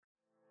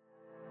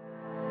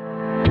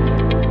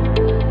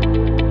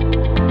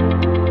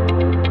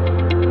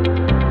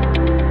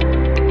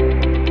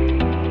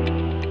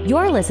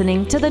You're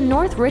listening to the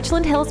North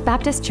Richland Hills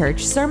Baptist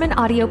Church Sermon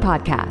Audio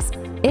Podcast.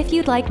 If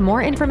you'd like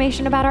more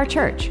information about our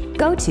church,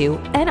 go to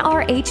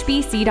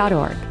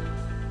nrhbc.org.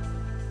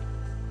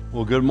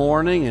 Well, good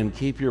morning, and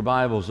keep your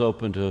Bibles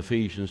open to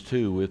Ephesians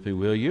 2 with me,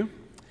 will you?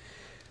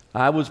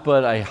 I was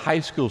but a high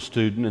school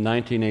student in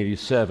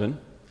 1987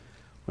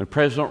 when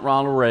President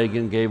Ronald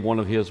Reagan gave one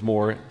of his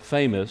more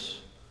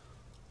famous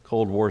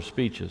Cold War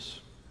speeches.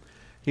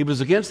 He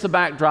was against the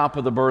backdrop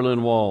of the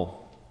Berlin Wall.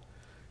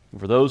 And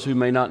for those who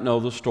may not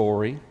know the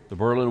story, the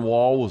Berlin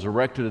Wall was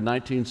erected in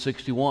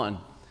 1961,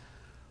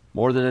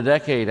 more than a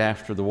decade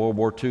after the World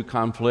War II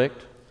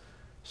conflict,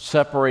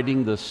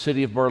 separating the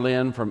city of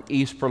Berlin from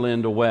East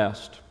Berlin to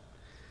West,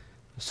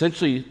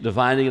 essentially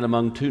dividing it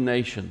among two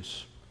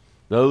nations,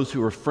 those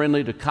who were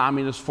friendly to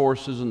communist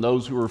forces and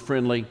those who were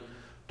friendly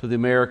to the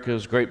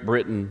Americas, Great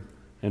Britain,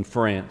 and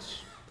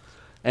France.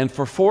 And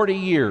for 40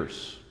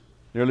 years,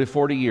 nearly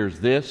 40 years,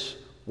 this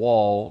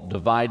wall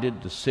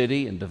divided the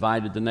city and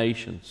divided the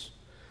nations.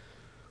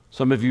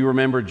 Some of you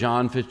remember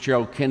John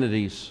Fitzgerald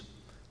Kennedy's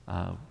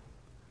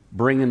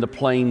bringing the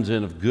planes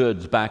in of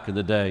goods back in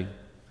the day.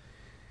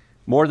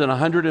 More than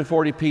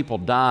 140 people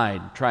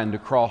died trying to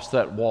cross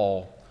that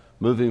wall,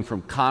 moving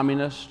from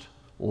communist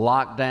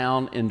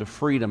lockdown into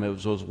freedom.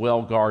 It was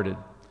well guarded.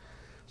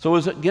 So it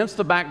was against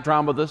the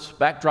backdrop of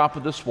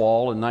this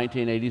wall in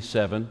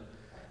 1987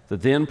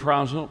 that then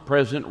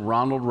President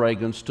Ronald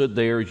Reagan stood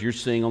there, as you're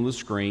seeing on the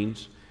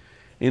screens,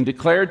 and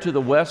declared to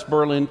the West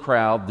Berlin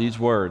crowd these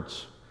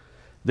words: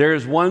 there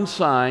is one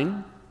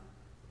sign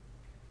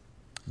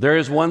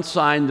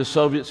the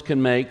Soviets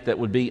can make that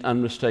would be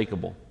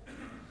unmistakable,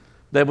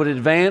 that would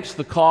advance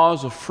the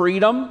cause of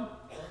freedom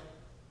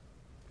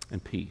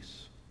and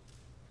peace.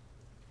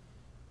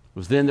 It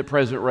was then that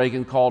President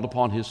Reagan called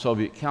upon his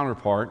Soviet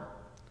counterpart,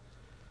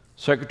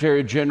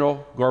 Secretary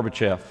General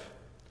Gorbachev.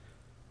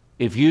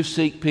 If you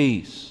seek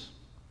peace,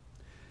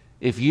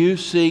 if you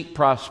seek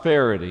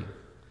prosperity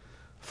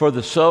for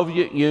the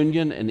Soviet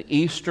Union and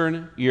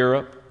Eastern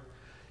Europe,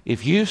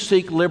 if you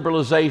seek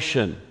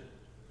liberalization,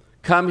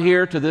 come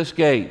here to this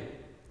gate.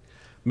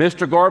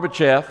 Mr.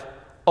 Gorbachev,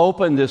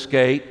 open this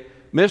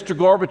gate. Mr.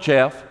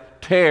 Gorbachev,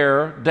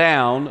 tear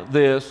down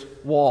this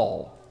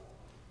wall.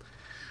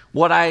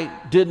 What I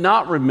did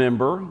not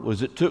remember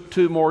was it took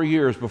 2 more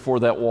years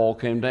before that wall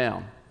came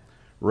down.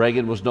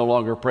 Reagan was no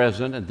longer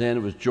president, and then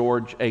it was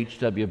George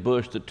H.W.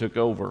 Bush that took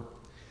over.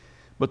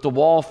 But the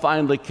wall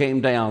finally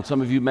came down.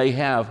 Some of you may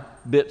have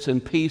bits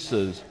and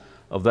pieces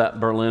of that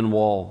Berlin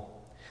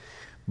Wall.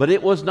 But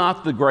it was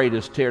not the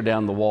greatest tear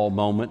down the wall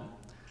moment.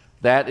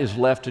 That is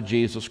left to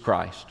Jesus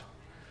Christ.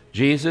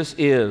 Jesus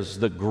is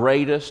the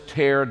greatest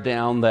tear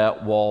down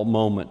that wall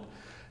moment.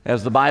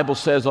 As the Bible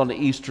says on the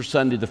Easter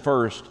Sunday the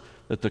 1st,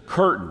 that the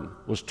curtain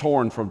was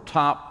torn from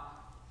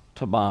top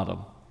to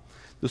bottom.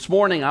 This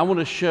morning I want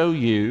to show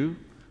you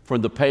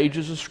from the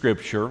pages of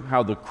Scripture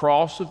how the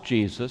cross of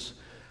Jesus,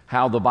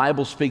 how the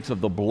Bible speaks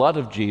of the blood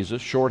of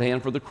Jesus,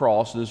 shorthand for the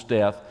cross and his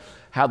death,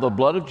 how the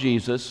blood of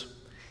Jesus,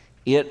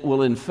 it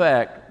will in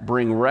fact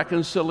bring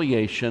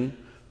reconciliation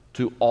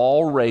to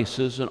all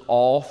races and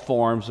all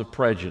forms of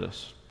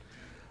prejudice.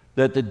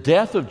 That the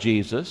death of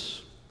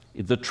Jesus,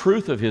 the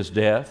truth of his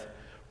death,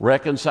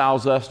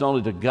 reconciles us not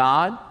only to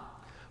God,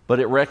 but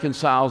it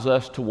reconciles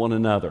us to one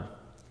another.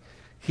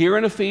 Here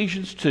in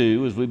Ephesians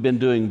 2, as we've been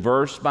doing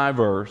verse by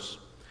verse,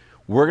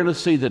 we're going to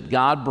see that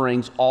God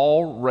brings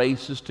all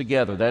races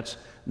together. That's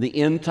the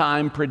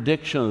end-time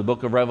prediction of the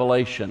book of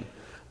Revelation,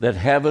 that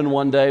heaven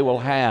one day will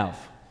have.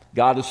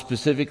 God is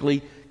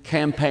specifically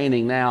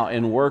campaigning now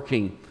and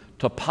working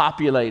to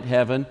populate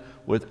heaven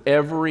with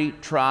every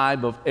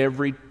tribe of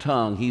every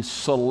tongue. He's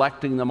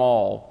selecting them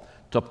all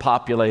to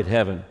populate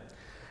heaven.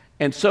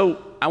 And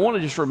so I want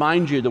to just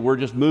remind you that we're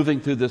just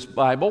moving through this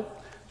Bible,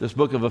 this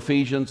book of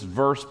Ephesians,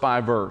 verse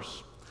by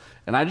verse.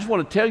 And I just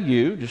want to tell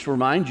you, just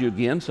remind you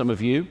again, some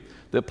of you,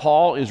 that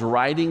Paul is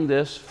writing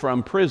this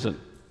from prison.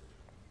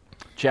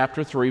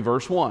 Chapter 3,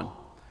 verse 1.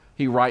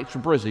 He writes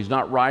from prison. He's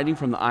not writing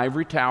from the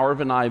ivory tower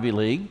of an Ivy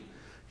League.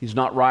 He's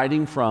not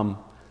writing from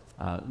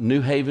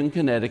New Haven,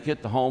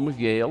 Connecticut, the home of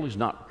Yale. He's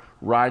not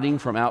writing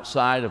from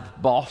outside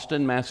of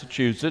Boston,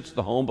 Massachusetts,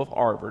 the home of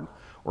Harvard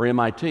or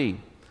MIT.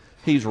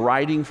 He's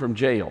writing from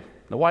jail.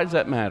 Now, why does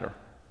that matter?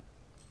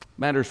 It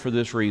matters for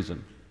this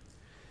reason.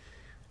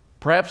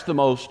 Perhaps the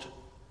most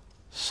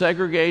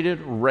segregated,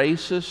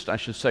 racist, I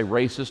should say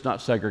racist,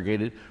 not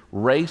segregated,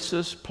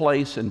 racist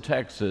place in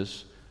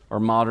Texas are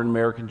modern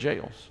American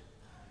jails.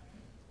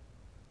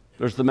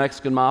 There's the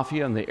Mexican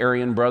Mafia and the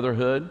Aryan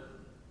Brotherhood.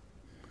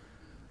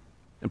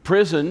 And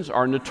prisons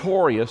are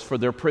notorious for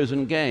their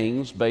prison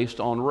gangs based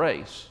on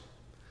race.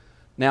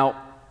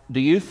 Now, do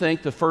you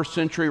think the first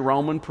century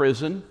Roman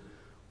prison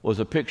was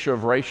a picture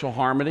of racial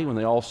harmony when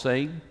they all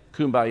sang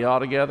Kumbaya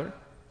together?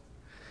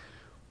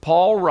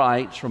 Paul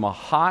writes from a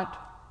hot,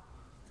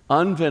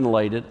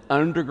 unventilated,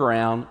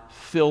 underground,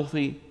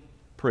 filthy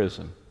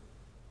prison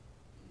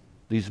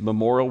these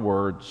memorial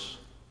words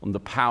on the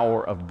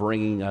power of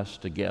bringing us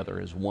together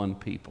as one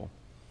people,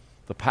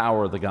 the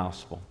power of the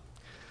gospel.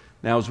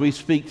 Now, as we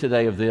speak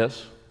today of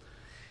this,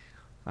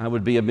 I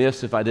would be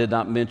amiss if I did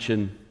not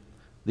mention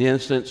the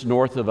incidents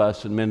north of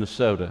us in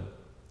Minnesota.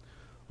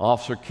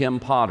 Officer Kim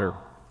Potter,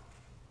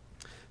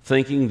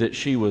 thinking that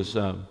she was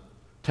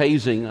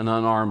tasing an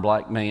unarmed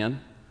black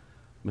man,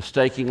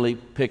 mistakenly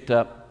picked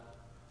up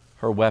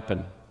her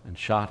weapon and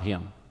shot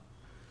him.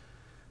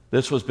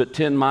 This was but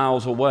 10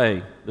 miles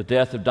away. The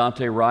death of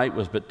Daunte Wright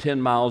was but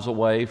 10 miles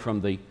away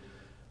from the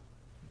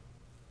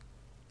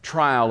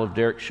trial of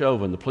Derek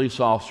Chauvin, the police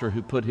officer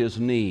who put his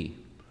knee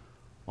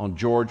on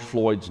George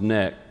Floyd's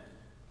neck.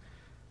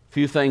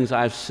 Few things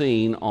I've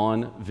seen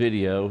on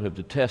video have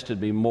detested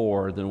me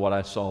more than what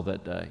I saw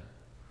that day.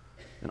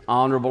 And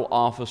honorable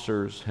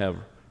officers have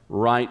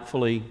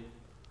rightfully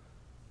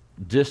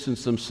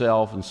distanced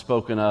themselves and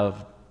spoken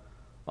of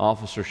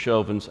Officer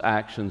Chauvin's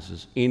actions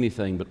as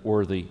anything but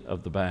worthy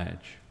of the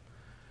badge.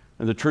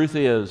 And the truth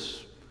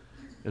is,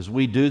 as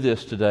we do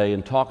this today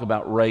and talk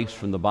about race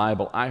from the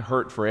Bible, I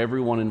hurt for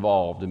everyone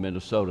involved in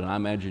Minnesota, and I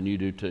imagine you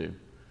do too.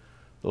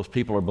 Those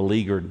people are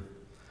beleaguered.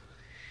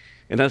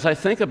 And as I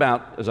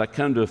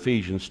come to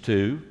Ephesians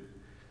 2,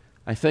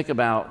 I think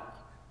about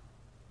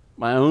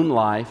my own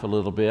life a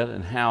little bit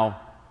and how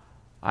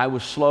I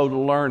was slow to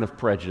learn of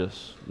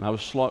prejudice, and I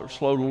was slow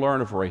to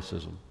learn of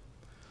racism.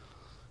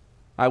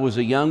 I was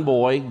a young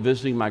boy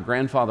visiting my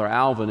grandfather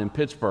Alvin in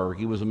Pittsburgh.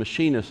 He was a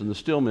machinist in the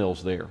steel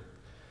mills there.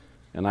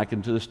 And I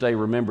can to this day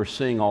remember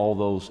seeing all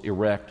those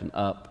erect and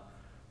up.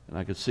 And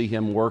I could see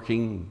him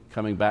working,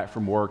 coming back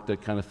from work,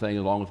 that kind of thing,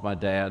 along with my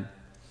dad.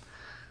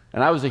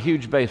 And I was a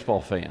huge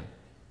baseball fan.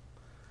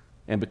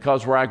 And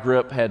because where I grew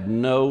up had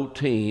no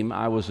team,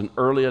 I was an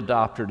early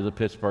adopter to the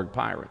Pittsburgh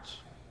Pirates.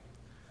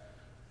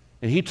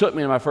 And he took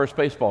me to my first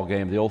baseball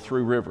game, the old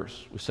Three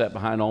Rivers. We sat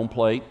behind home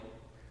plate.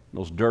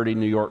 Those dirty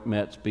New York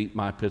Mets beat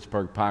my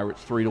Pittsburgh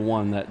Pirates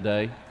 3-1 that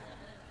day.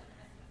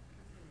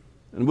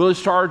 And Willie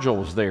Stargell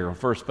was there on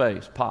first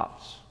base,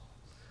 Pops.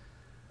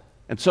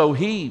 And so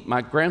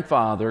my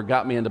grandfather,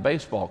 got me into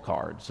baseball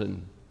cards,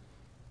 and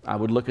I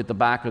would look at the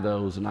back of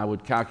those, and I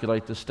would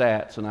calculate the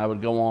stats, and I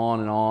would go on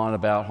and on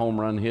about home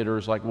run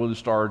hitters like Willie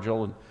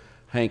Stargell and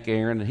Hank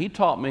Aaron. And he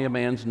taught me a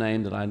man's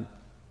name that I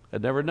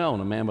had never known,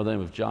 a man by the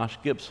name of Josh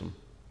Gibson.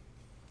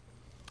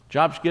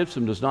 Josh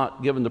Gibson was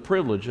not given the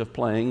privilege of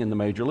playing in the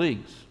major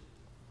leagues.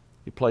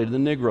 He played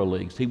in the Negro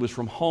Leagues. He was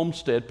from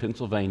Homestead,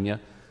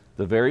 Pennsylvania,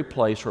 the very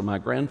place where my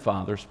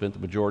grandfather spent the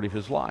majority of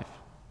his life.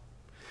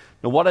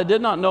 Now, what I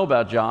did not know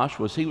about Josh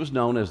was he was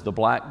known as the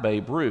Black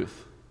Babe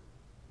Ruth.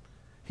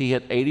 He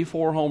had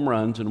 84 home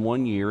runs in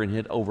 1 year and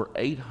hit over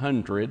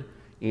 800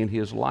 in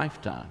his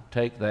lifetime.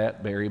 Take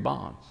that, Barry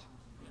Bonds.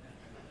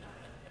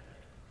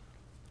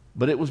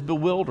 But it was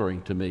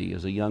bewildering to me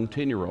as a young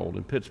 10-year-old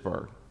in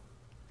Pittsburgh.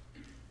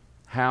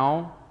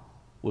 How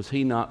was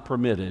he not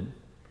permitted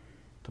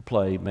to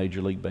play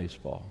Major League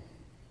Baseball?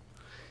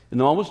 In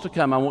the moments to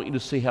come, I want you to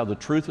see how the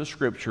truth of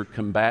Scripture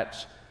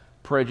combats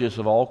prejudice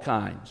of all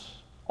kinds.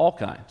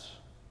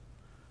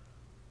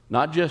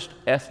 Not just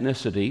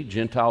ethnicity,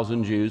 Gentiles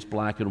and Jews,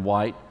 black and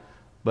white,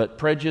 but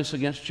prejudice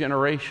against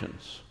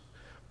generations.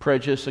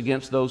 Prejudice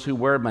against those who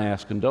wear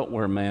masks and don't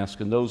wear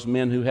masks, and those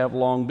men who have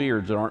long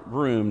beards that aren't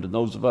groomed, and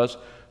those of us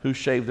who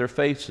shave their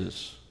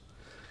faces.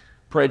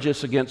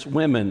 Prejudice against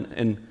women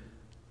and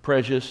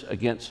prejudice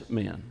against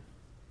men.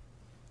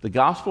 The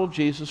gospel of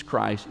Jesus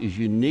Christ is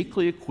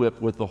uniquely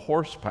equipped with the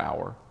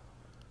horsepower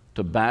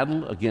to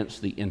battle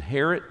against the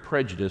inherent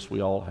prejudice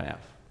we all have.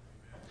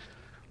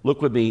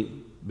 Look with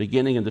me,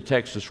 beginning in the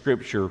text of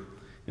Scripture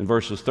in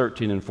verses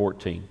 13 and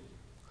 14.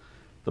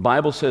 The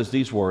Bible says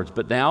these words,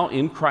 "But now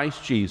in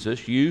Christ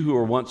Jesus, you who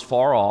were once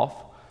far off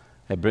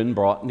have been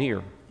brought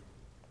near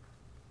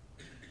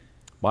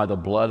by the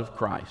blood of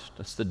Christ."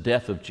 That's the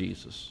death of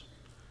Jesus.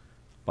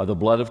 By the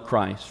blood of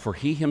Christ, for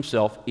he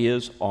himself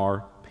is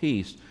our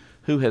peace,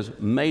 who has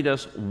made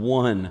us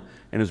one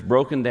and has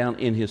broken down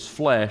in his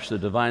flesh the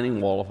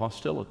dividing wall of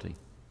hostility.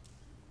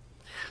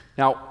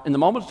 Now, in the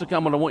moments to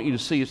come, what I want you to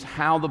see is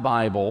how the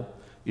Bible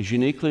is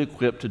uniquely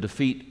equipped to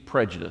defeat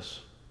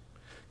prejudice.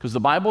 Because the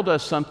Bible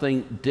does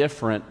something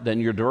different than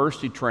your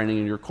diversity training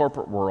in your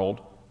corporate world.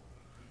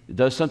 It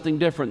does something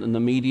different than the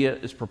media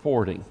is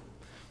purporting.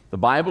 The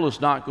Bible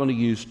is not going to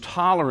use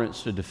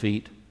tolerance to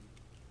defeat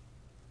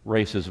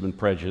racism and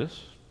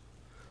prejudice.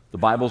 The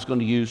Bible is going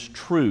to use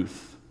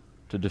truth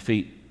to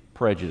defeat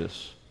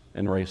prejudice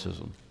and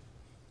racism.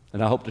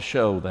 And I hope to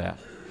show that.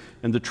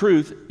 And the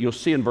truth, you'll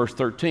see in verse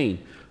 13,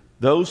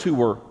 those who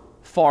were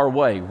far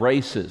away,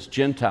 races,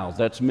 Gentiles,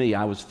 that's me,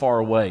 I was far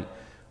away.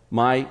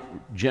 The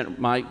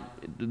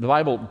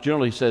Bible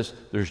generally says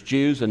there's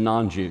Jews and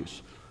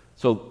non-Jews.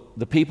 So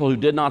the people who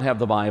did not have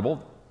the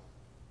Bible,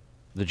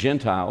 the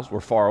Gentiles,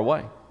 were far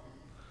away.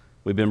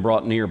 We've been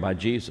brought near by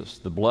Jesus,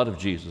 the blood of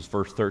Jesus,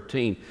 verse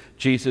 13.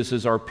 Jesus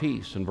is our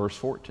peace in verse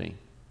 14.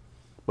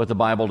 But the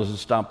Bible doesn't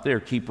stop there.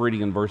 Keep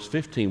reading in verse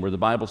 15 where the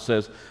Bible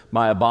says,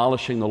 by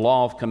abolishing the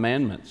law of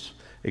commandments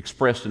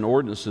expressed in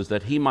ordinances,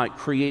 that he might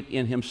create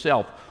in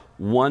himself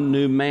one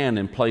new man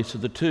in place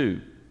of the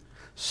two,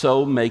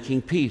 so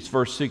making peace.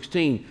 Verse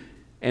 16,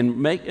 and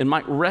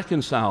might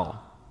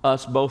reconcile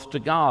us both to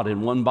God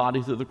in one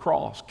body through the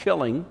cross,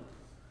 killing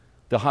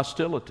the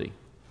hostility.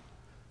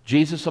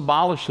 Jesus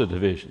abolished the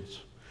divisions.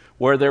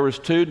 Where there was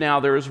two, now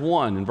there is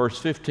one. In verse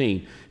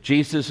 15,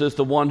 Jesus is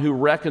the one who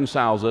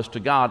reconciles us to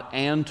God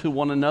and to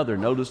one another.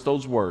 Notice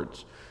those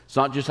words. It's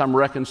not just I'm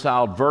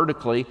reconciled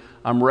vertically,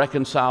 I'm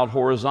reconciled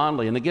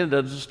horizontally. And again, it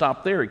doesn't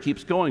stop there. It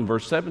keeps going.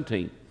 Verse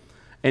 17.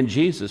 And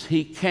Jesus,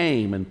 he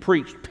came and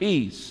preached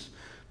peace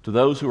to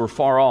those who were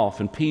far off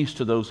and peace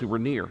to those who were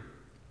near.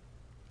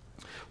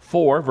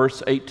 4,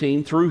 verse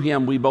 18, through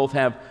him we both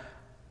have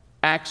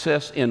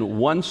access in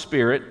one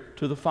Spirit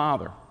to the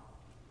Father.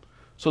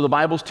 So the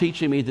Bible's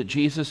teaching me that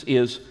Jesus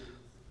is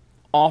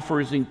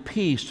offering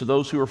peace to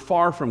those who are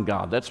far from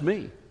God. That's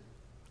me.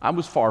 I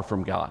was far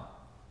from God.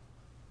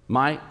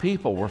 My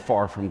people were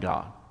far from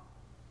God.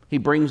 He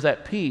brings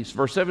that peace.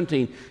 Verse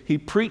 17, he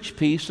preached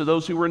peace to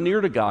those who were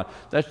near to God.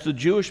 That's the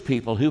Jewish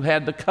people who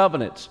had the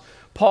covenants.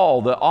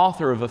 Paul, the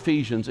author of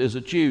Ephesians, is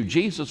a Jew.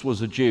 Jesus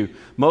was a Jew.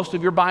 Most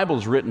of your Bible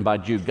is written by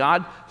Jews.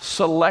 God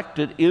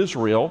selected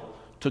Israel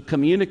to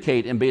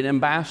communicate and be an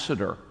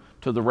ambassador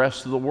to the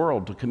rest of the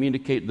world, to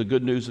communicate the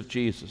good news of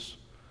Jesus.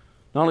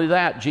 Not only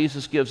that,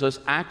 Jesus gives us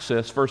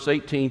access, verse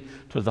 18,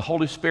 to the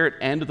Holy Spirit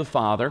and to the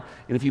Father.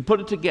 And if you put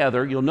it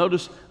together, you'll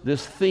notice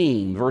this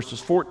theme,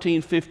 verses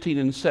 14, 15,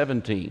 and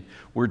 17,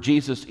 where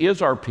Jesus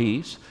is our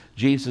peace,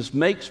 Jesus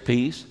makes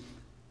peace,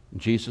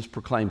 and Jesus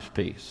proclaims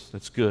peace.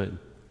 That's good.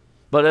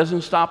 But it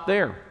doesn't stop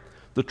there.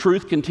 The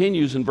truth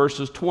continues in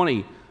verses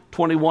 20,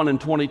 21, and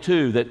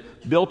 22,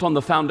 that built on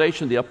the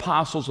foundation of the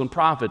apostles and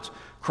prophets,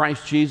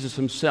 Christ Jesus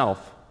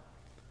himself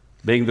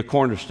being the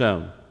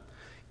cornerstone,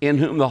 in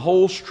whom the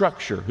whole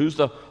structure, who's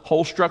the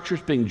whole structure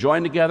is being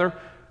joined together,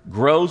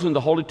 grows in the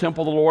holy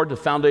temple of the Lord. The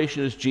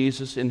foundation is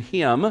Jesus. In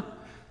him,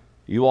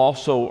 you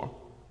also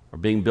are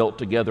being built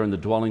together in the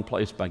dwelling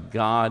place by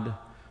God,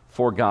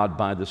 for God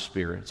by the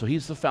Spirit. So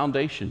he's the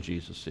foundation,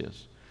 Jesus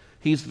is.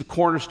 He's the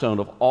cornerstone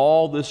of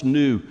all this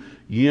new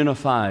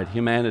unified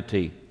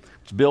humanity.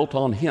 It's built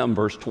on him,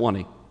 verse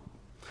 20.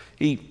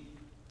 He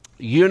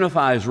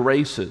unifies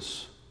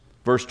races,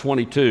 verse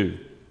 22,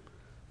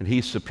 and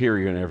he's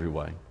superior in every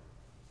way.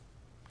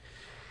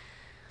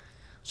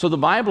 So the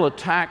Bible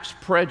attacks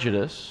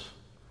prejudice,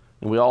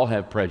 and we all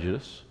have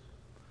prejudice.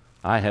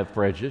 I have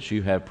prejudice,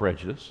 you have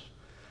prejudice.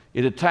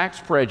 It attacks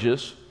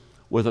prejudice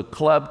with a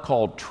club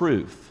called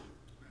truth.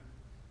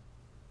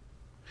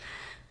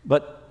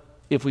 But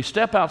if we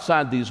step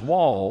outside these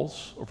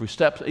walls, or if we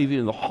step even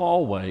in the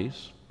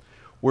hallways,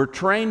 we're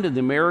trained in the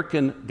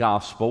American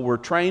gospel, we're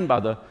trained by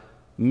the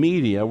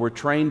media, we're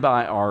trained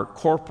by our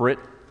corporate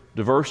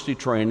diversity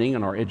training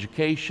and our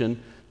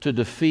education to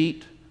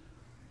defeat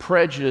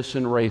prejudice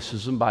and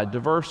racism by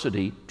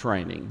diversity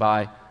training,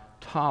 by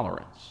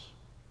tolerance.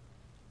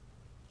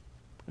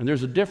 And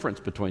there's a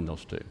difference between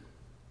those two.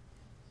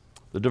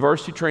 The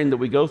diversity training that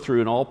we go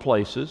through in all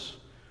places,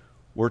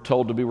 we're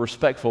told to be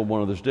respectful of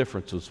one another's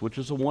differences, which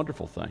is a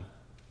wonderful thing.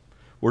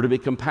 We're to be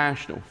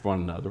compassionate with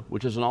one another,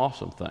 which is an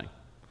awesome thing.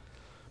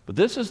 But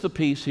this is the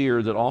piece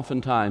here that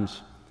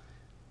oftentimes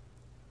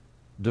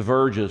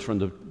diverges from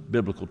the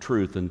biblical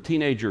truth. And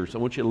teenagers, I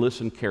want you to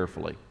listen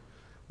carefully. I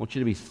want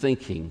you to be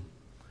thinking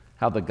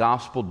how the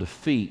gospel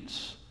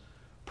defeats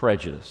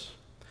prejudice.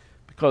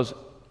 Because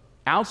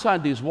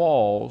outside these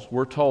walls,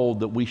 we're told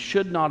that we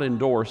should not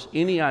endorse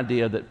any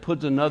idea that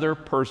puts another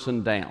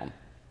person down.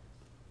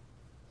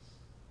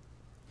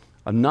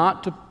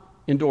 Not to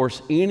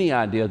endorse any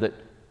idea that,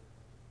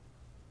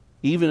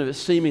 even if it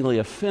seemingly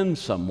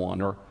offends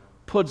someone or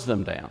puts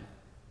them down.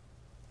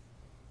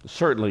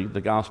 Certainly,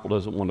 the gospel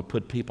doesn't want to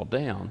put people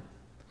down.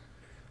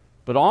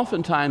 But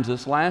oftentimes,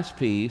 this last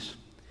piece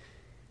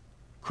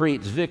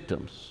creates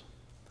victims.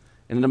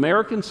 And in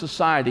American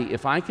society,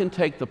 if I can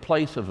take the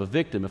place of a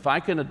victim, if I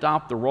can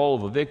adopt the role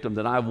of a victim,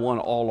 then I've won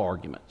all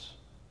arguments.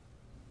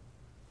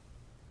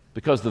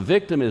 Because the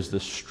victim is the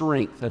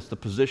strength, that's the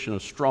position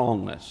of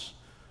strongness.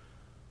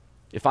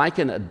 If I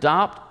can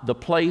adopt the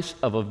place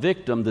of a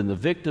victim, then the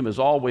victim is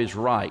always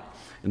right.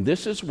 And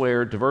this is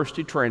where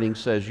diversity training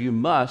says you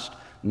must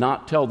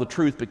not tell the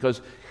truth, because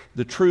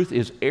the truth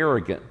is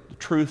arrogant. The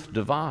truth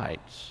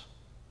divides.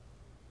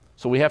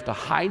 So we have to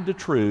hide the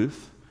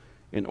truth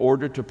in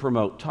order to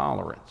promote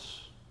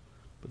tolerance.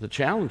 But the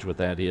challenge with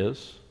that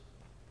is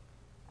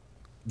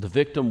the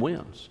victim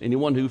wins.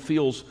 Anyone who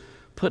feels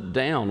put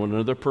down when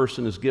another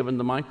person is given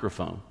the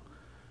microphone,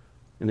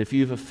 and if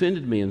you've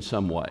offended me in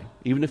some way,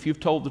 even if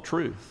you've told the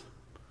truth,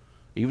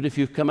 even if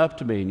you've come up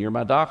to me and you're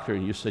my doctor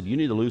and you said, you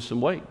need to lose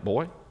some weight,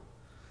 boy.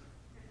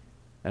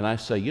 And I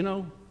say, you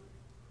know,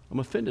 I'm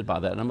offended by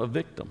that and I'm a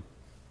victim.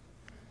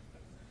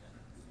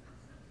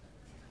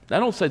 I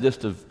don't say this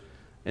to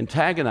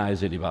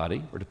antagonize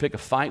anybody or to pick a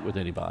fight with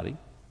anybody.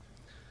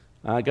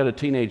 I got a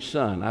teenage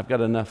son. I've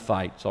got enough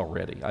fights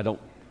already. I don't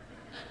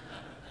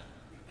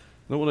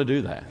want to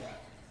do that.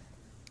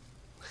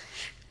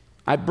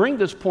 I bring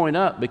this point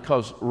up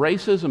because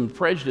racism and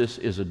prejudice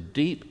is a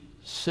deep,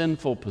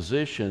 sinful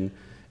position,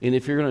 and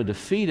if you're going to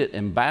defeat it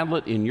and battle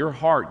it in your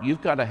heart,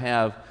 you've got to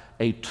have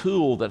a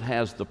tool that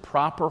has the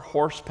proper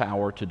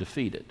horsepower to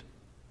defeat it.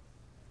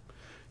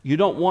 You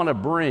don't want to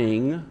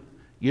bring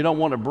you don't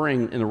want to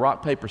bring, in the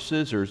rock, paper,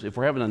 scissors, if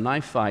we're having a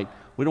knife fight,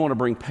 we don't want to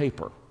bring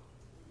paper.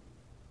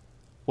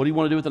 What do you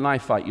want to do with a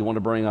knife fight? You want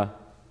to bring a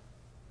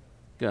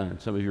gun.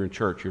 Some of you are in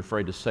church, you're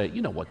afraid to say it.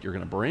 You know what you're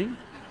going to bring.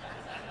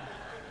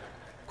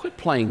 Quit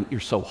playing,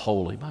 you're so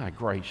holy, my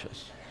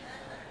gracious.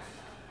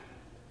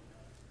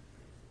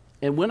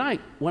 And when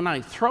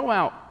I throw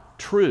out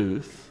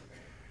truth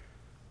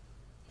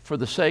for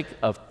the sake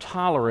of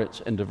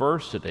tolerance and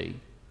diversity,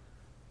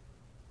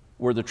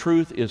 where the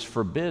truth is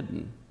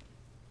forbidden,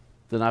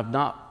 then I've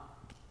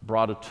not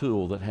brought a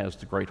tool that has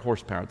the great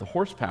horsepower. The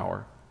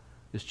horsepower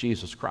is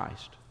Jesus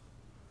Christ.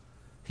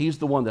 He's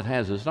the one that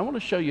has this. And I want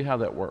to show you how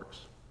that works.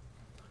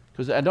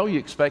 Because I know you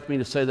expect me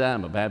to say that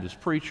I'm a Baptist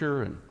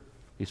preacher and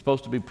he's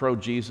supposed to be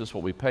pro-Jesus,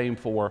 what we pay him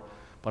for.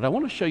 But I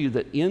want to show you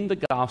that in the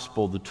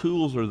gospel, the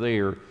tools are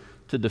there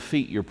to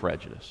defeat your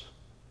prejudice.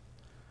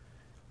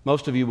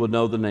 Most of you will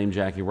know the name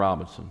Jackie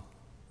Robinson.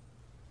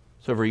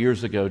 Several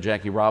years ago,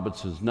 Jackie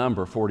Robinson's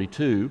number,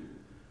 42,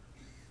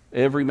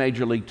 every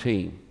major league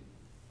team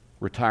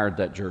retired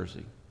that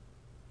jersey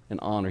in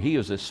honor. He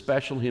is a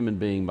special human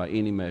being by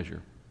any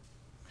measure.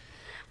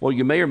 What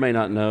you may or may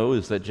not know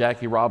is that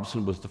Jackie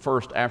Robinson was the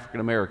first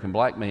African-American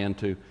black man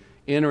to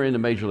enter into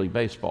Major League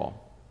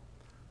Baseball.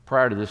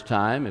 Prior to this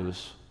time, it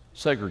was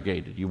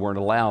segregated. You weren't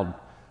allowed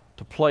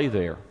to play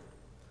there.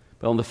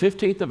 But on the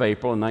 15th of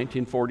April in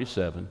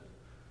 1947,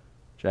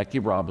 Jackie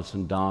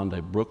Robinson donned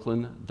a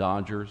Brooklyn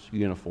Dodgers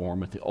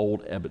uniform at the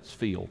old Ebbets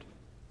Field.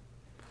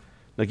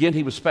 And again,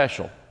 he was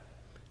special.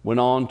 Went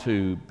on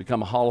to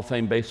become a Hall of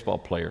Fame baseball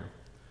player.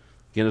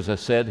 Again, as I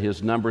said,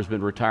 his number has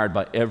been retired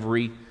by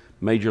every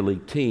major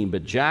league team.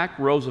 But Jack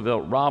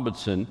Roosevelt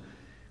Robinson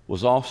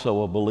was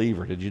also a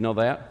believer. Did you know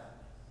that?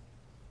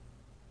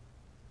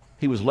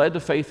 He was led to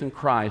faith in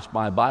Christ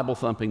by a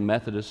Bible-thumping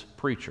Methodist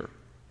preacher.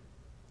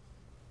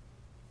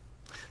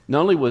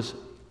 Not only was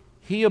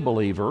he a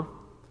believer,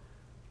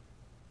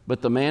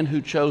 but the man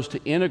who chose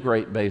to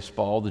integrate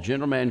baseball, the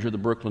general manager of the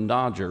Brooklyn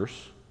Dodgers,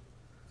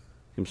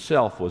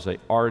 himself was an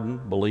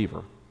ardent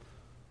believer.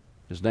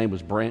 His name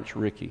was Branch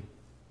Rickey.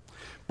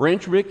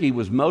 Branch Rickey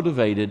was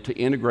motivated to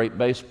integrate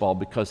baseball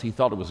because he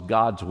thought it was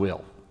God's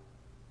will.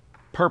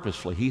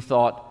 Purposefully, he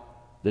thought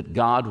that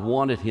God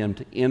wanted him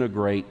to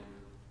integrate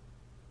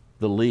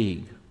the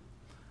league,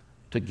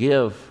 to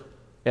give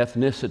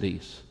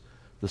ethnicities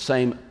the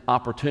same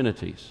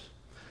opportunities.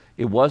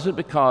 It wasn't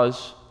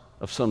because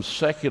of some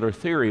secular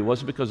theory. It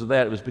wasn't because of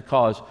that. It was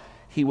because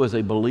he was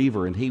a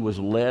believer and he was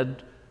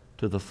led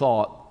to the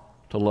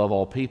thought to love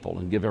all people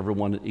and give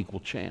everyone an equal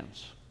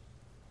chance.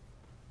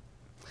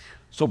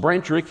 So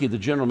Branch Rickey, the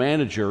general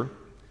manager,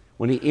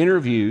 when he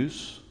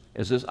interviews,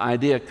 as this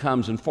idea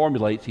comes and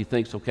formulates, he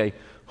thinks, okay,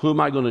 who am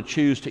I going to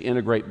choose to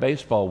integrate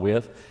baseball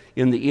with?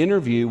 In the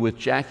interview with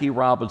Jackie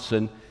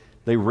Robinson,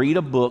 they read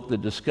a book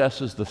that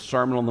discusses the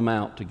Sermon on the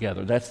Mount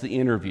together. That's the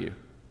interview.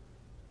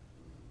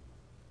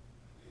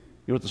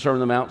 You know what the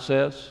Sermon on the Mount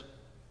says?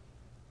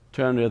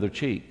 Turn the other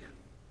cheek.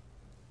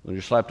 When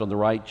you're slapped on the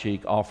right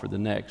cheek, offer the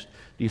next.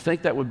 Do you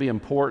think that would be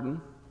important?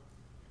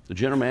 The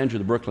general manager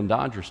of the Brooklyn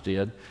Dodgers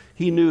did.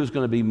 He knew it was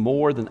going to be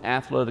more than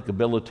athletic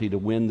ability to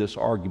win this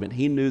argument.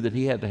 He knew that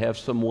he had to have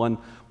someone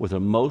with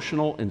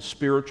emotional and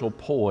spiritual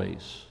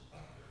poise,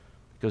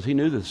 because he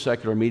knew that the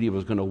secular media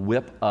was going to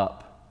whip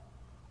up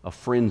a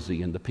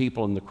frenzy, and the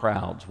people in the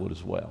crowds would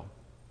as well.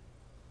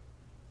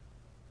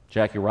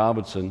 Jackie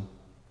Robinson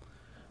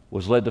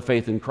was led to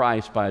faith in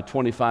Christ by a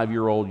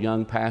 25-year-old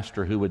young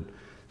pastor who would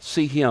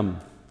see him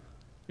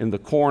in the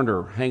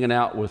corner hanging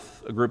out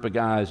with a group of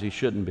guys he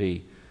shouldn't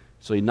be.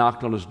 So he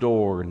knocked on his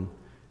door and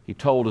he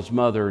told his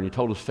mother and he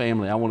told his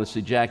family, I want to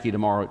see Jackie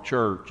tomorrow at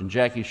church. And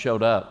Jackie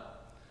showed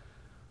up.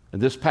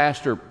 And this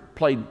pastor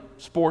played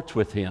sports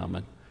with him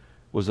and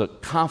was a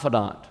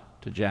confidant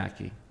to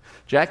Jackie.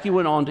 Jackie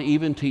went on to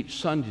even teach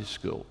Sunday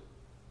school.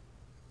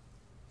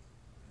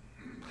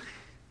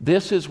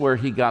 This is where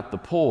he got the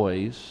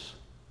poise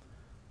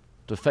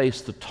to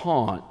face the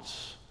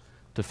taunts,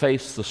 to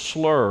face the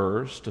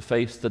slurs, to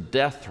face the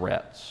death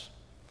threats.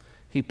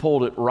 He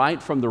pulled it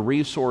right from the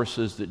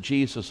resources that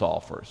Jesus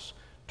offers.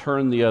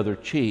 Turn the other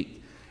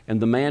cheek. And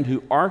the man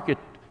who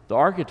the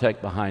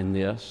architect behind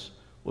this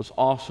was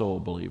also a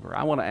believer.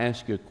 I want to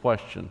ask you a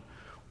question.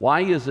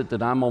 Why is it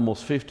that I'm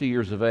almost 50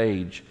 years of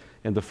age,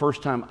 and the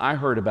first time I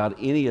heard about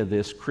any of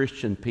this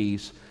Christian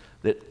piece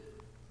that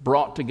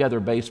brought together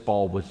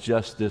baseball was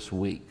just this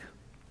week?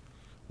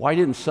 Why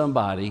didn't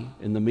somebody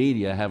in the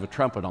media have a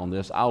trumpet on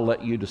this? I'll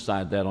let you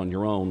decide that on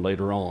your own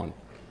later on.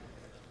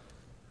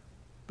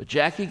 But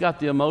Jackie got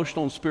the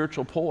emotional and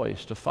spiritual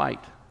poise to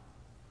fight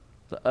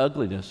the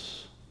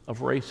ugliness of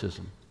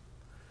racism.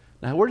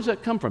 Now, where does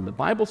that come from? The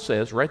Bible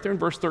says right there in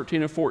verse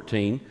 13 and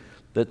 14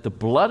 that the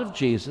blood of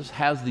Jesus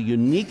has the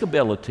unique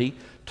ability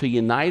to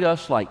unite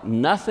us like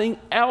nothing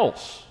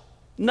else.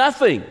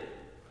 Nothing.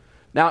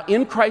 Now,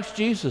 in Christ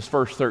Jesus,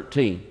 verse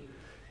 13,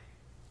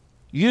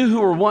 you who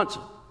were once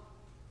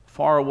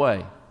far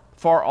away,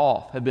 far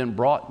off, have been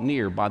brought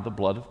near by the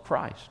blood of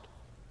Christ.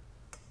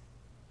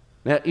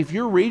 Now, if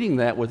you're reading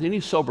that with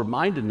any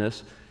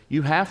sober-mindedness,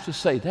 you have to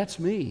say, that's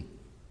me.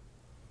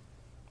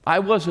 I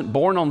wasn't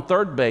born on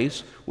third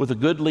base with a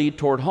good lead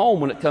toward home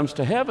when it comes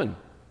to heaven.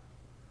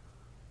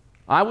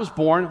 I was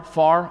born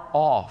far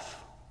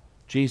off.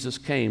 Jesus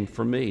came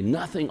for me.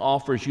 Nothing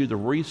offers you the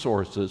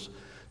resources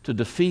to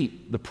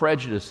defeat the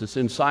prejudice that's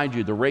inside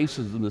you, the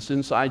racism that's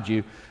inside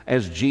you,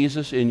 as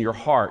Jesus in your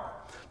heart.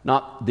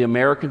 Not the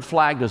American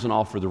flag doesn't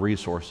offer the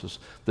resources.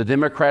 The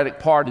Democratic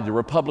Party, the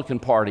Republican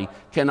Party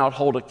cannot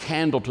hold a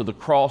candle to the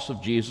cross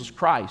of Jesus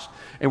Christ.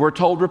 And we're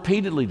told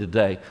repeatedly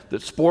today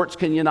that sports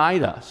can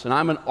unite us. And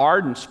I'm an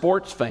ardent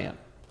sports fan.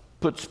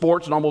 Put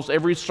sports in almost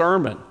every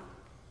sermon.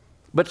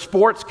 But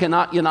sports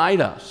cannot unite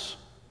us.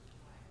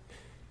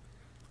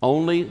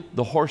 Only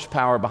the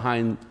horsepower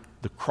behind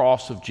the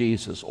cross of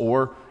Jesus,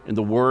 or in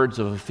the words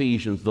of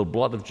Ephesians, the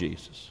blood of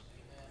Jesus.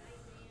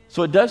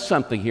 So it does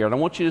something here, and I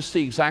want you to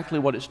see exactly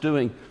what it's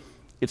doing.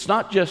 It's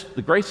not just,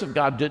 the grace of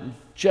God didn't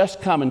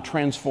just come and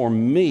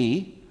transform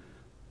me,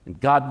 and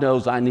God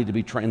knows I need to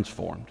be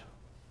transformed.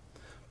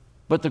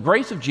 But the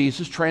grace of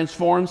Jesus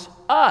transforms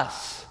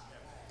us.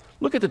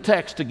 Look at the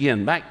text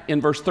again, back in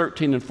verse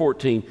 13 and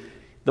 14.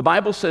 The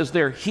Bible says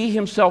there, He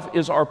Himself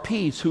is our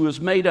peace, who has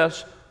made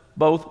us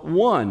both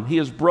one. He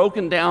has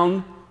broken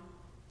down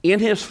in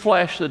His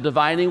flesh the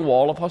dividing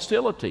wall of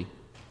hostility.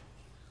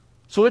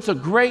 So it's a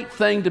great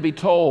thing to be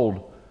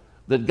told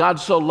that God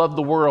so loved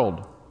the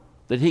world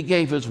that He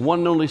gave His one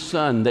and only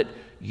Son, that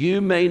you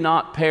may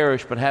not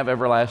perish but have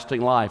everlasting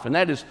life. And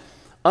that is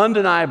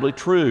undeniably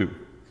true.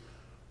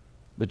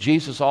 But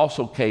Jesus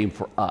also came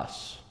for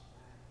us,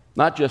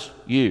 not just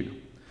you.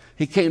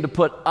 He came to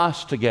put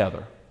us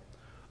together,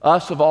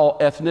 us of all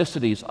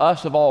ethnicities,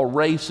 us of all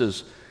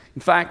races.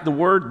 In fact, the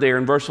word there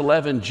in verse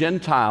 11,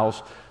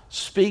 Gentiles,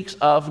 speaks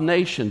of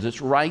nations.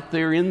 It's right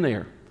there in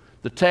there.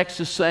 The text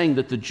is saying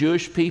that the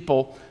Jewish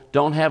people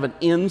don't have an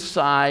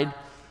inside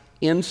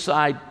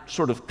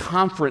sort of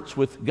conference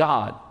with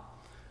God,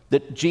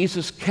 that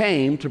Jesus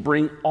came to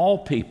bring all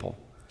people.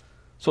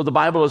 So the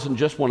Bible doesn't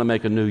just want to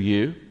make a new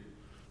you.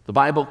 The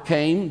Bible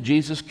came,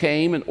 Jesus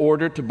came in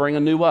order to bring a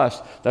new us.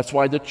 That's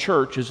why the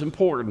church is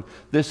important.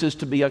 This is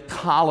to be a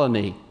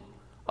colony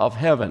of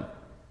heaven,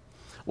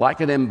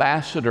 like an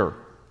ambassador,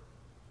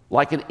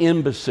 like an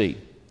embassy.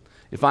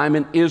 If I'm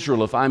in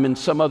Israel, if I'm in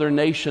some other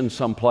nation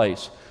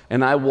someplace,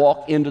 and I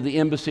walk into the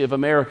embassy of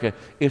America,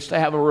 it's to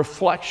have a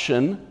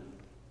reflection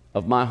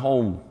of my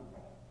home.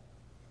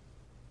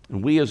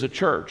 And we as a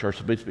church are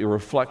supposed to be a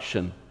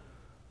reflection.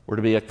 We're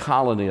to be a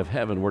colony of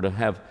heaven. We're to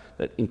have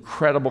that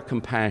incredible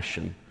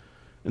compassion.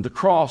 And the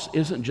cross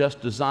isn't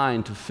just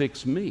designed to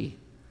fix me.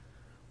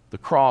 The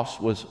cross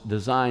was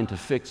designed to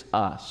fix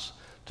us,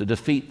 to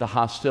defeat the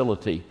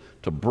hostility,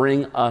 to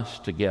bring us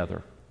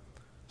together.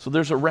 So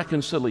there's a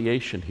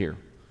reconciliation here.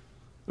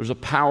 There's a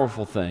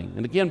powerful thing.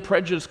 And again,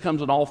 prejudice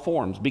comes in all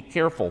forms. Be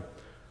careful.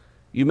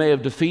 You may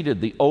have defeated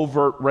the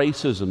overt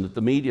racism that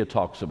the media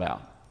talks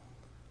about.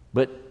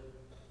 But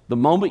the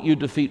moment you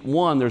defeat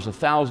one, there's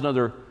 1,000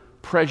 other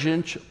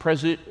prejudicial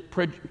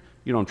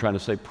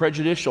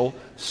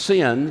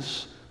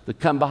sins that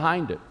come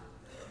behind it.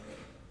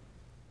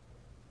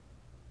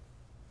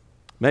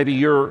 Maybe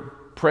your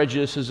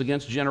prejudice is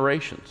against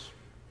generations.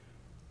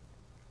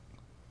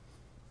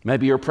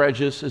 Maybe your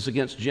prejudice is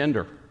against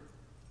gender.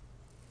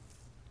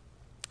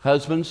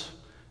 Husbands,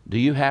 do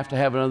you have to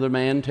have another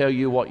man tell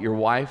you what your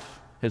wife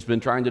has been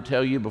trying to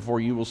tell you before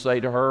you will say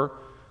to her,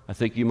 I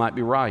think you might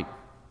be right?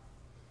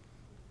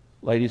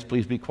 Ladies,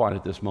 please be quiet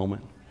at this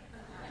moment.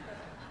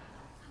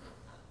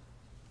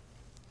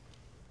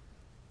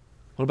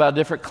 What about a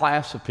different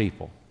class of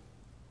people?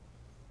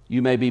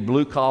 You may be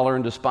blue collar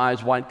and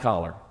despise white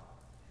collar.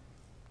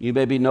 You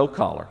may be no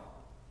collar.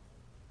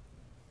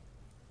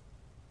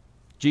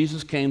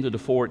 Jesus came to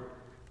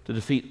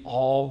defeat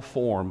all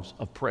forms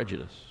of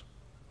prejudice.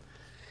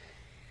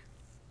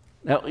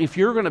 Now, if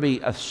you're going to be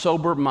a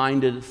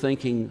sober-minded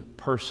thinking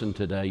person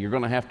today, you're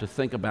going to have to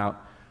think about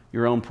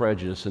your own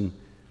prejudice. And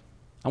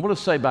I want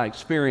to say by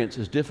experience,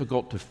 it's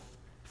difficult to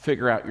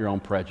figure out your own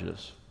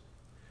prejudice.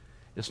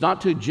 It's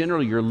not too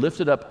generally you're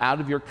lifted up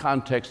out of your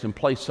context and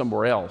placed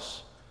somewhere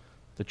else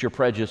that your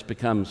prejudice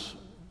becomes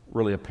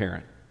really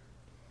apparent.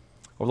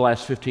 Over the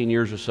last 15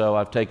 years or so,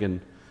 I've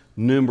taken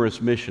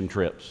numerous mission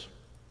trips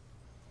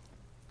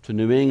to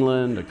New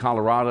England, to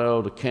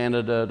Colorado, to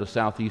Canada, to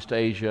Southeast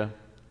Asia.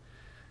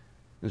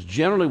 It's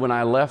generally when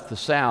I left the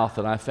South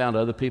that I found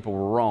other people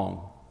were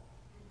wrong.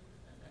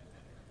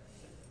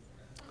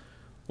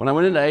 When I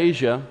went into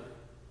Asia,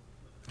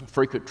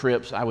 frequent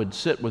trips, I would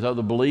sit with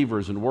other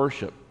believers and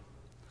worship.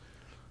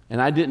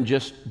 And I didn't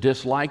just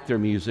dislike their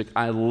music,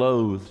 I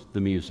loathed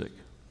the music.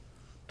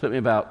 It took me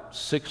about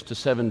 6 to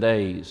 7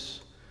 days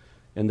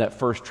in that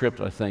first trip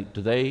to think,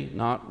 do they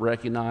not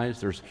recognize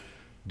there's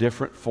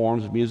different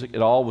forms of music?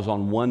 It all was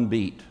on one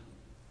beat.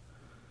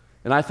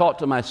 And I thought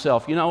to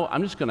myself,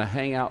 I'm just going to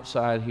hang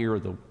outside here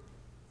at the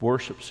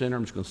worship center.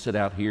 I'm just going to sit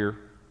out here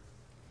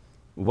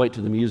and wait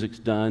till the music's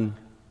done.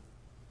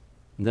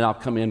 And then I'll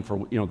come in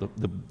for,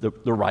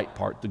 the right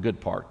part, the good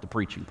part, the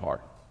preaching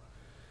part.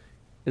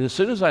 And as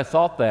soon as I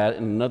thought that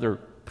in another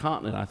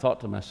continent, I thought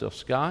to myself,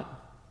 Scott,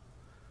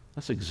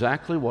 That's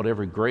exactly what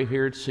every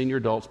gray-haired senior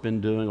adult's been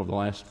doing over the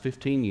last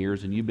 15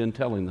 years, and you've been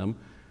telling them,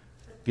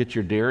 get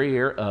your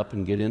derriere up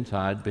and get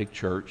inside big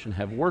church and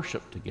have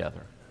worship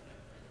together.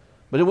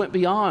 But it went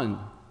beyond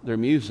their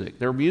music.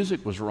 Their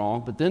music was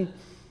wrong, but then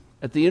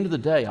at the end of the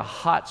day, a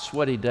hot,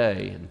 sweaty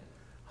day, and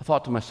I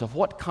thought to myself,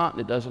 what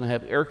continent doesn't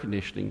have air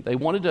conditioning? They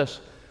wanted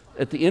us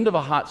at the end of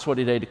a hot,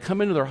 sweaty day to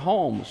come into their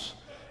homes,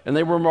 and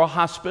they were more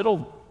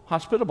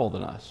hospitable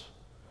than us.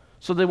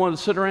 So they wanted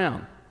to sit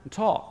around and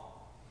talk.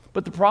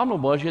 But the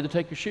problem was you had to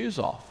take your shoes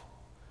off.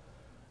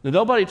 Now,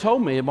 nobody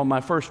told me on my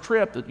first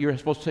trip that you're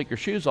supposed to take your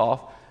shoes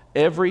off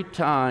every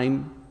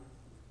time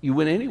you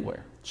went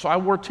anywhere. So I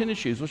wore tennis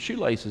shoes with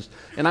shoelaces,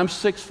 and I'm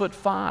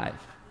 6'5",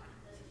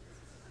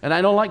 and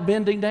I don't like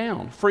bending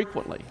down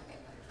frequently.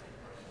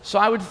 So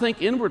I would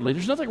think inwardly,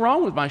 there's nothing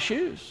wrong with my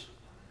shoes.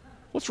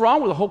 What's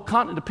wrong with a whole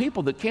continent of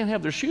people that can't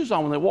have their shoes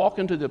on when they walk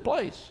into the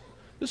place?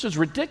 This is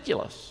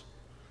ridiculous.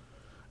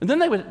 And then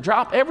they would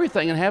drop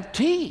everything and have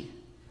tea.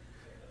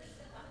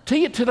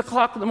 Tea at 10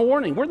 o'clock in the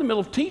morning. We're in the middle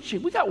of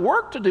teaching. We got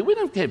work to do. We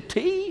don't have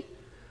tea.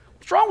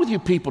 What's wrong with you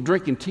people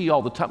drinking tea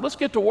all the time? Let's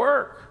get to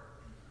work.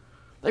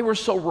 They were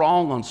so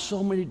wrong on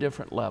so many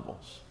different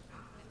levels.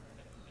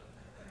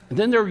 And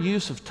then their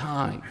use of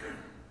time.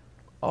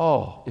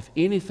 Oh, if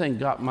anything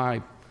got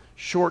my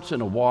shorts in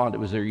a wad, it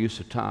was their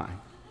use of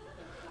time.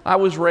 I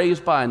was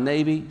raised by a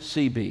Navy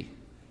CB.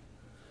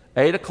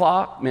 8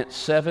 o'clock meant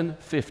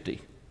 7:50,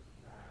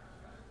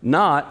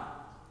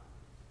 not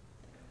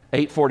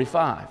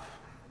 8:45.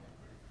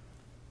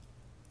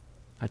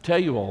 I tell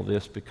you all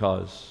this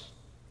because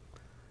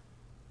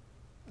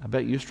I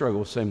bet you struggle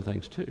with the same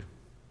things too.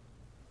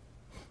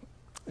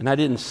 And I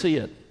didn't see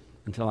it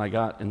until I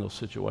got in those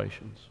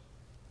situations.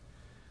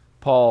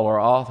 Paul, our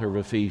author of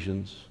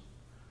Ephesians,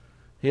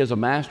 he has a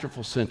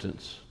masterful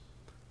sentence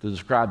to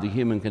describe the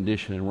human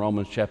condition in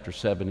Romans chapter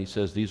 7. He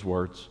says these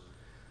words,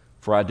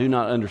 "For I do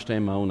not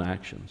understand my own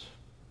actions.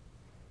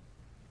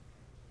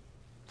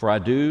 For I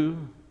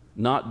do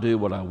not do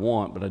what I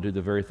want, but I do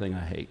the very thing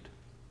I hate."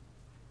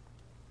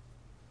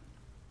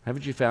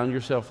 Haven't you found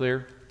yourself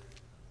there,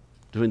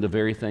 doing the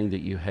very thing that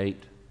you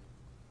hate?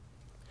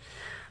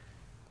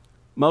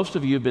 Most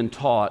of you have been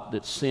taught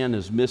that sin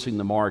is missing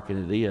the mark,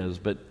 and it is,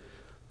 but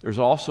there's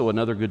also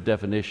another good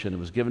definition. It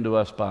was given to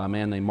us by a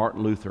man named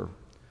Martin Luther,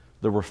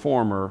 the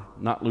reformer,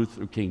 not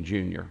Luther King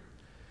Jr.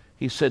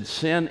 He said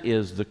sin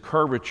is the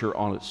curvature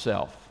on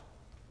itself.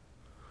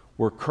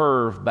 We're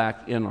curved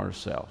back in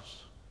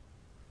ourselves,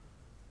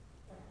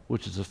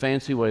 which is a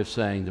fancy way of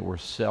saying that we're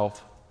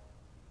self-centered.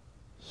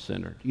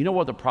 You know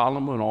what the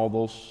problem in all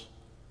those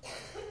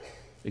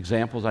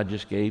examples I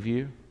just gave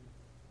you?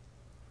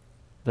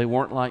 They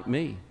weren't like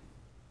me.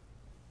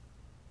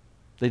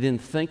 They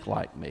didn't think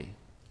like me.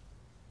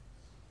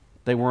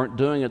 They weren't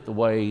doing it the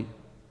way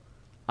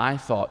I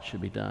thought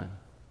should be done.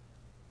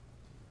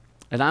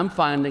 And I'm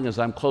finding as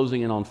I'm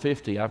closing in on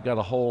 50, I've got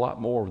a whole lot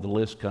more where the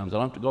list comes. I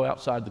don't have to go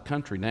outside the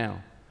country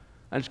now.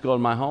 I just go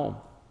in my home.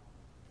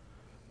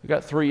 I've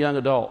got 3 young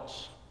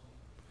adults.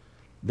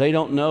 They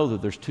don't know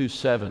that there's 2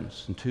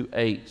 7s and 2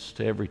 8s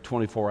to every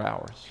 24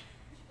 hours.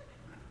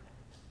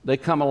 They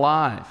come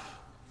alive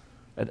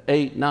at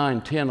 8,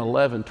 9, 10,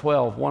 11,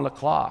 12, 1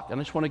 o'clock. And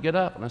I just want to get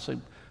up. And I say,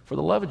 for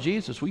the love of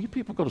Jesus, will you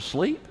people go to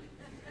sleep?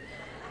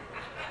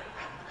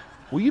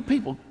 Will you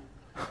people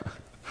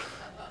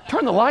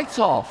turn the lights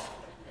off?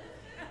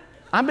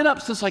 I've been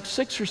up since like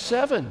 6 or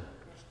 7.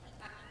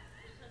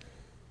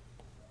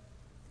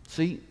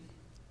 See,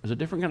 there's a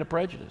different kind of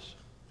prejudice.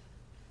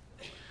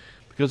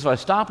 Because if I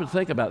stop and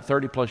think about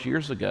 30 plus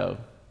years ago,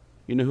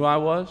 you know who I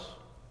was?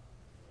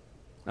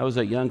 I was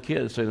that young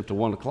kid staying up to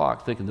 1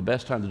 o'clock thinking the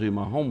best time to do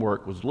my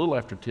homework was a little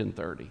after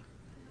 10:30.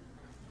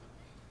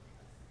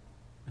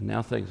 And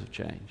now things have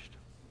changed.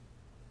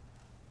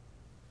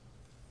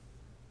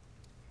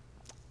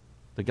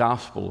 The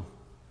gospel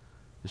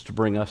is to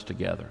bring us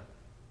together.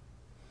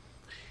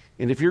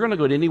 And if you're going to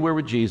go anywhere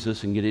with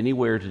Jesus and get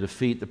anywhere to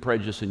defeat the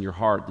prejudice in your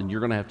heart, then you're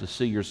going to have to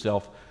see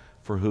yourself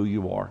for who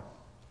you are.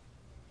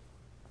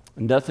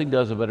 And nothing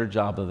does a better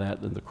job of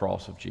that than the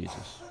cross of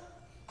Jesus.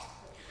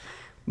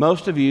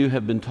 Most of you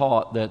have been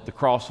taught that the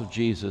cross of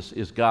Jesus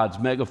is God's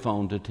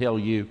megaphone to tell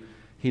you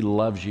He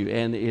loves you,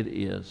 and it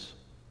is.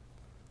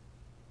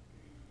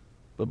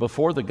 But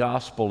before the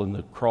gospel and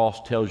the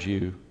cross tells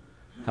you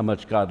how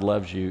much God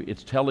loves you,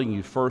 it's telling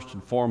you first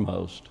and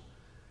foremost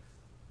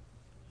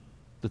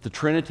that the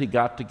Trinity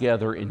got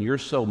together and you're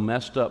so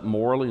messed up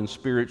morally and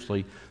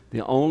spiritually,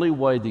 the only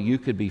way that you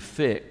could be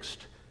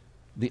fixed,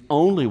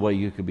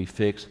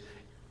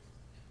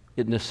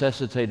 it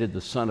necessitated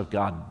the Son of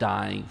God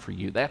dying for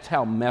you. That's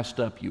how messed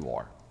up you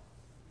are.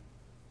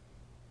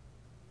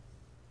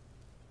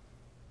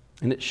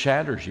 And it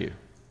shatters you.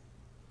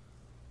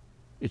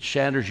 It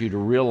shatters you to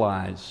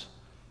realize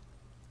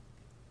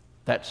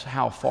that's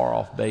how far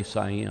off base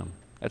I am.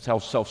 That's how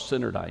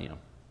self-centered I am.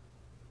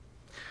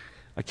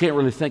 I can't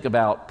really think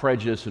about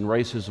prejudice and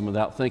racism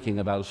without thinking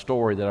about a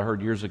story that I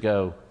heard years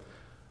ago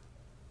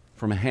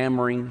from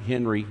hammering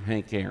Henry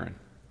Hank Aaron,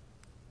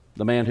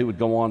 the man who would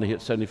go on to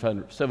hit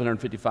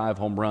 755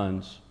 home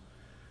runs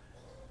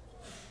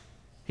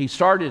He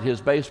started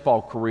his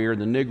baseball career in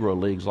the Negro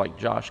Leagues like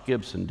Josh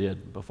Gibson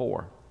did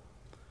before.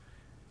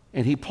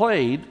 And he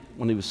played,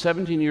 when he was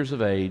 17 years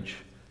of age,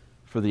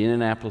 for the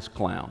Indianapolis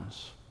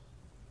Clowns.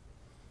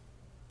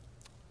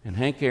 And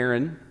Hank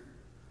Aaron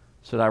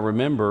said, I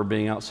remember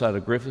being outside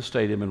of Griffith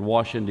Stadium in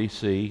Washington,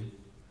 D.C.,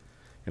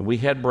 and we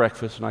had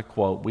breakfast, and I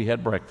quote, we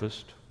had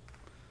breakfast.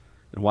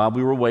 And while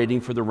we were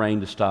waiting for the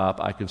rain to stop,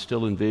 I can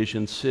still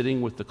envision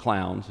sitting with the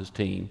Clowns, his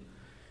team,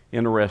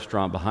 in a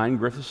restaurant behind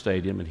Griffith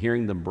Stadium and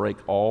hearing them break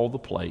all the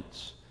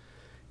plates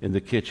in the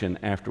kitchen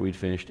after we'd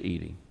finished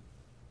eating.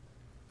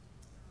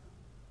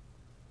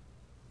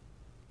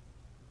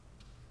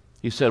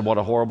 He said, what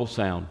a horrible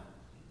sound.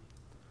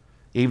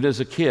 Even as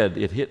a kid,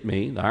 it hit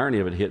me. The irony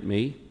of it hit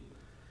me.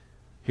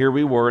 Here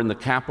we were in the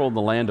capital of the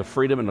land of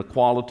freedom and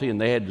equality, and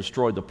they had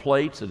destroyed the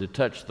plates that had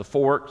touched the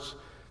forks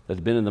that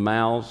had been in the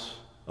mouths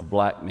of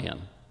black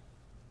men.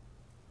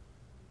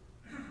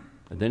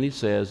 And then he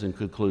says and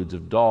concludes,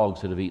 if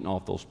dogs had have eaten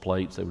off those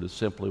plates, they would have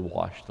simply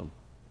washed them.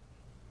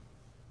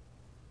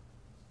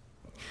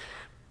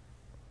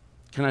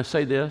 Can I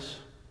say this?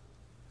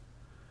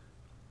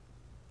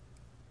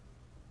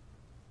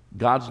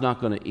 God's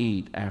not going to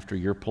eat after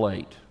your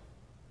plate.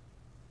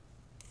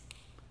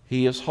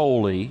 He is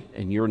holy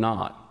and you're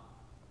not.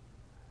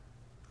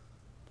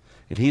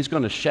 And He's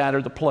going to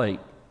shatter the plate.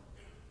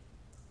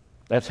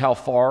 That's how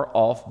far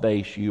off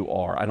base you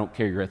are. I don't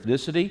care your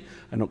ethnicity.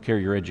 I don't care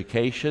your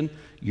education.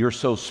 You're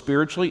so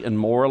spiritually and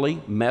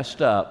morally messed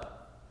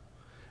up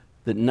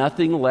that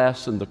nothing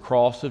less than the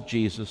cross of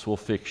Jesus will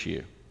fix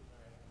you.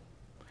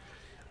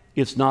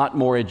 It's not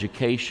more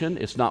education.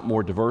 It's not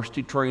more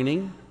diversity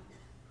training.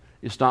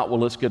 It's not, well,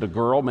 let's get a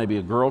girl. Maybe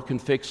a girl can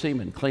fix him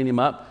and clean him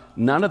up.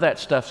 None of that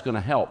stuff's going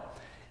to help.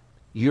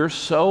 You're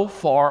so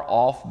far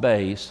off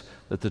base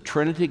that the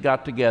Trinity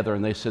got together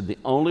and they said the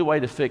only way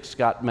to fix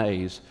Scott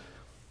Mays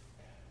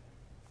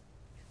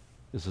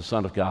is the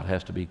Son of God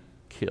has to be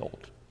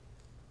killed.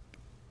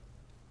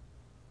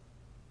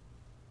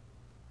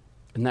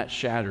 And that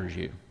shatters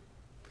you.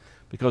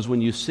 Because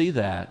when you see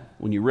that,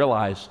 when you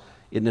realize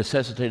it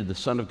necessitated the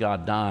Son of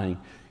God dying,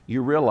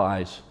 you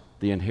realize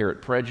the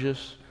inherent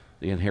prejudice,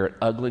 the inherent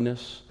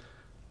ugliness,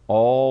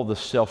 all the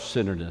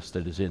self-centeredness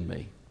that is in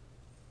me.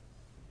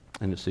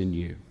 And it's in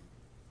you.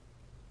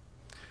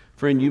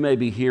 Friend, you may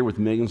be here with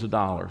millions of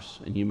dollars,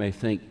 and you may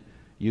think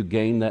you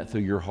gained that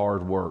through your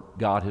hard work.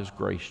 God has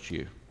graced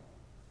you.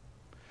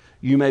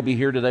 You may be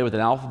here today with an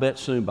alphabet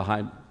soup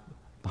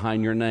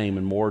behind your name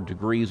and more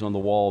degrees on the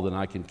wall than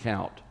I can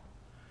count.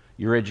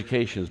 Your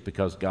education is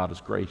because God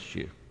has graced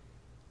you.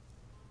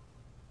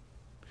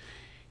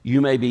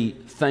 You may be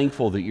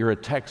thankful that you're a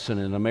Texan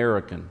and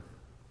American,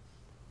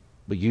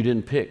 but you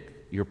didn't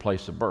pick your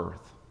place of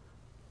birth.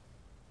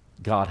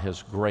 God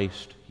has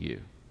graced you.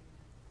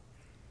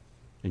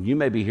 And you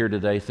may be here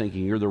today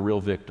thinking you're the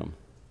real victim.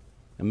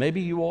 And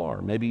maybe you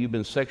are. Maybe you've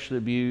been sexually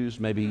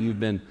abused. Maybe you've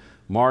been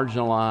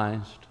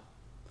marginalized.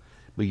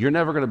 But you're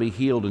never going to be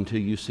healed until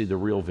you see the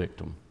real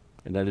victim,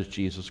 and that is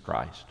Jesus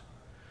Christ,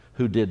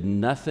 who did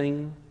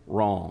nothing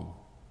wrong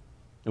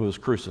and was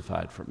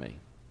crucified for me.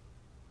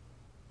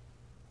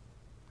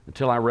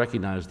 Until I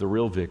recognize the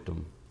real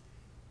victim,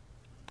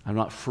 I'm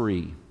not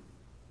free.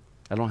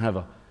 I don't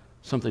have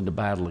something to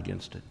battle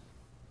against it.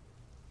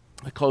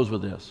 I close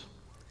with this.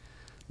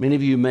 Many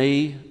of you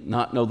may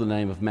not know the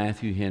name of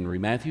Matthew Henry.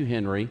 Matthew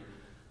Henry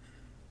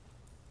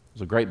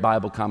was a great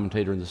Bible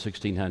commentator in the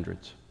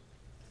 1600s.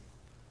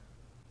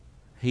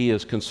 He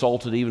is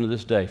consulted even to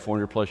this day,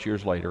 400 plus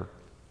years later,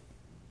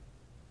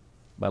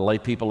 by lay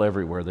people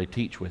everywhere. They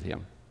teach with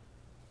him.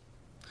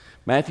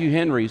 Matthew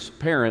Henry's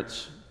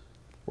parents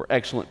were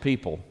excellent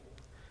people.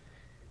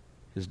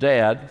 His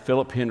dad,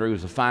 Philip Henry,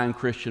 was a fine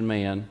Christian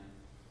man.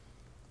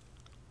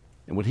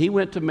 And when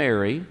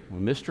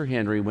Mr.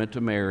 Henry went to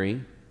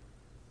marry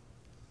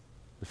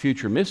the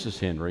future Mrs.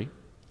 Henry,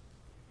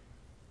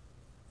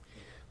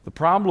 the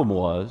problem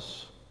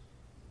was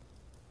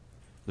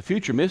the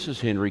future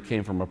Mrs. Henry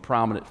came from a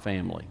prominent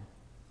family,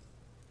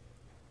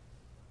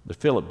 but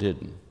Philip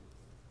didn't.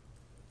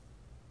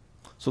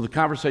 So the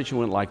conversation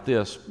went like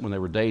this when they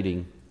were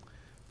dating.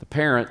 The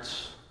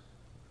parents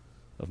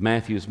of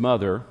Matthew's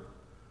mother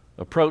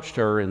approached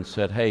her and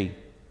said, hey,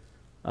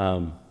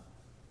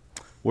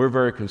 we're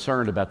very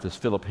concerned about this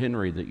Philip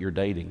Henry that you're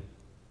dating.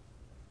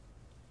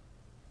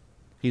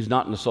 He's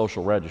not in the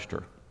social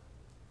register.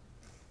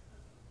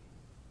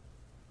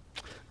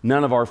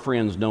 None of our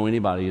friends know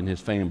anybody in his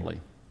family.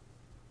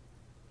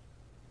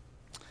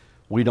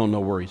 We don't know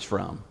where he's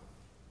from.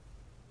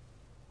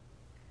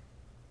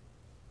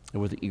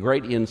 And with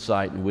great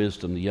insight and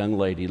wisdom, the young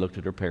lady looked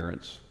at her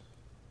parents.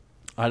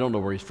 I don't know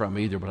where he's from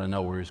either, but I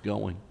know where he's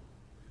going.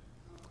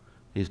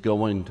 He's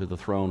going to the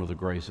throne of the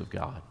grace of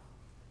God.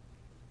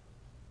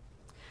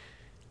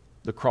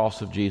 The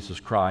cross of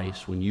Jesus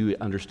Christ, when you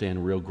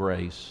understand real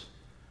grace,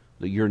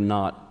 that you're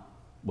not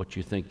what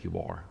you think you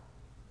are,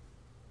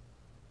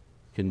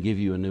 can give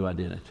you a new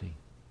identity,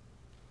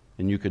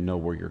 and you can know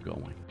where you're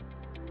going.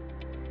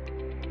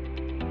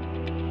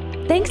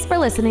 Thanks for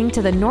listening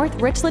to the North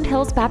Richland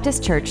Hills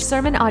Baptist Church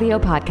Sermon Audio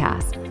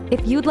Podcast.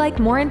 If you'd like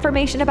more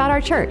information about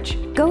our church,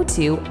 go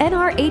to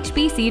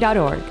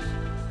nrhbc.org.